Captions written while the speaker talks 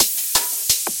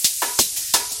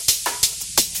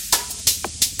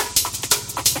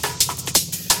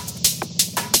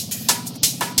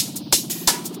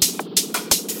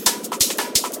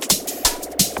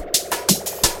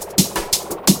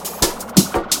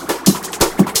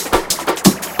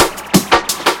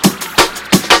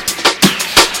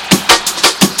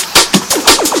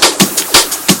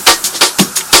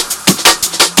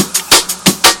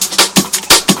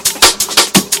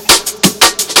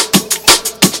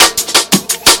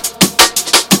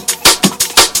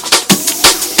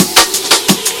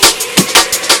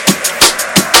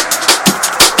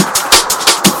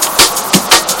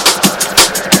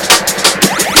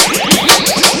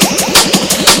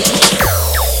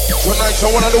Tonight's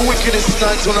one of the wickedest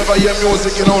nights whenever I hear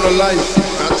music in all the life.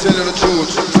 I'm telling the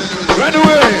truth.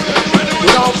 Anyway,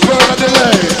 without further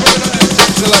delay,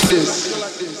 something like this.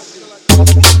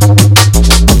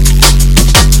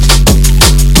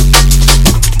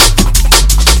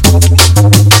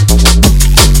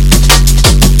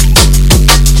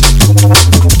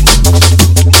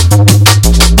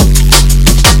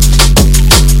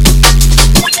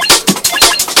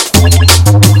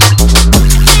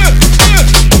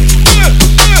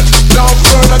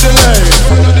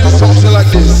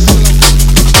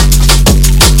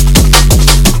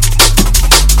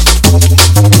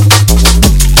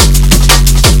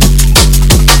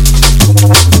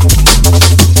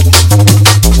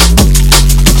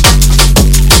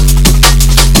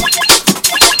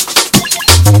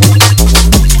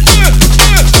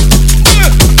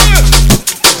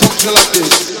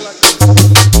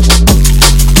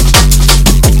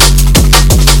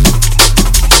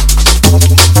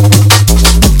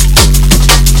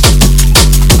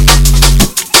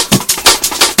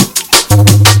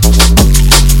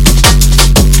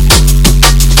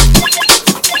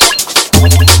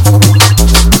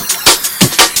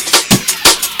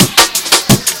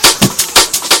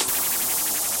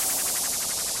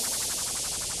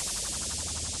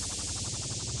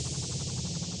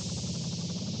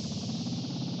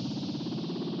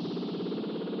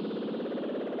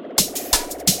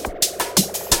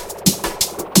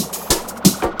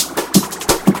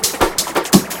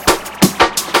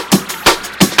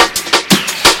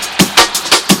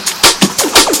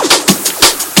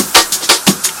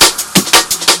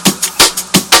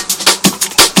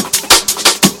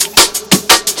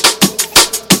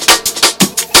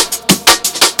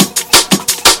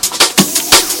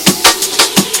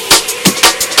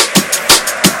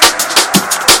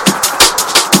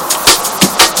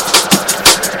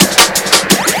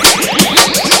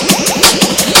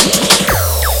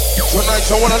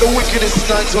 One of the wickedest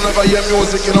nights whenever I hear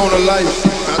music in all the life.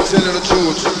 I'm telling the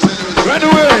truth.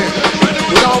 Anyway,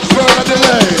 without further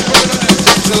delay,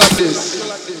 something like this.